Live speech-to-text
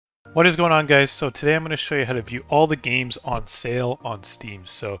What is going on, guys? So today I'm going to show you how to view all the games on sale on Steam.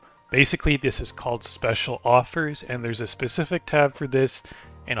 So basically this is called special offers, and there's a specific tab for this,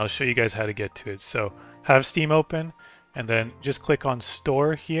 and I'll show you guys how to get to it. So have Steam open and then just click on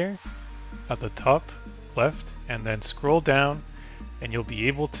store here at the top left and then scroll down and you'll be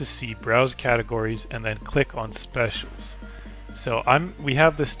able to see browse categories and then click on specials. So we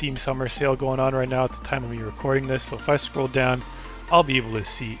have the Steam summer sale going on right now at the time of me recording this. So if I scroll down, I'll be able to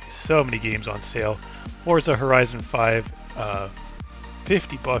see so many games on sale. Forza Horizon 5,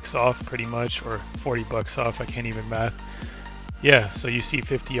 50 bucks off pretty much, or 40 bucks off, I can't even math. Yeah, so you see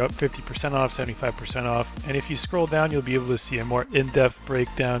 50% off, 75% off, and if you scroll down, you'll be able to see a more in-depth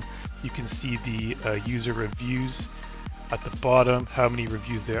breakdown. You can see the user reviews at the bottom, how many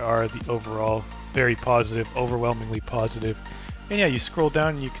reviews there are, the overall, very positive, overwhelmingly positive. And yeah, you scroll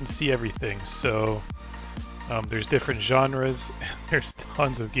down and you can see everything. So there's different genres. There's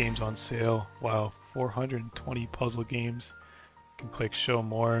tons of games on sale. Wow, 420 puzzle games. You can click show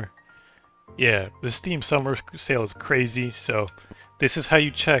more. Yeah, the Steam summer sale is crazy. So this is how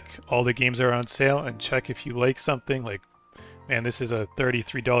you check all the games that are on sale and check if you like something. Like, man, this is a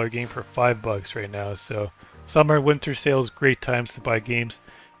 $33 game for $5 right now. So summer, winter sales, great times to buy games.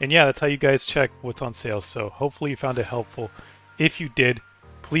 And yeah, that's how you guys check what's on sale. So hopefully you found it helpful. If you did,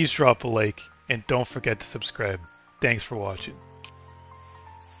 please drop a like and don't forget to subscribe. Thanks for watching.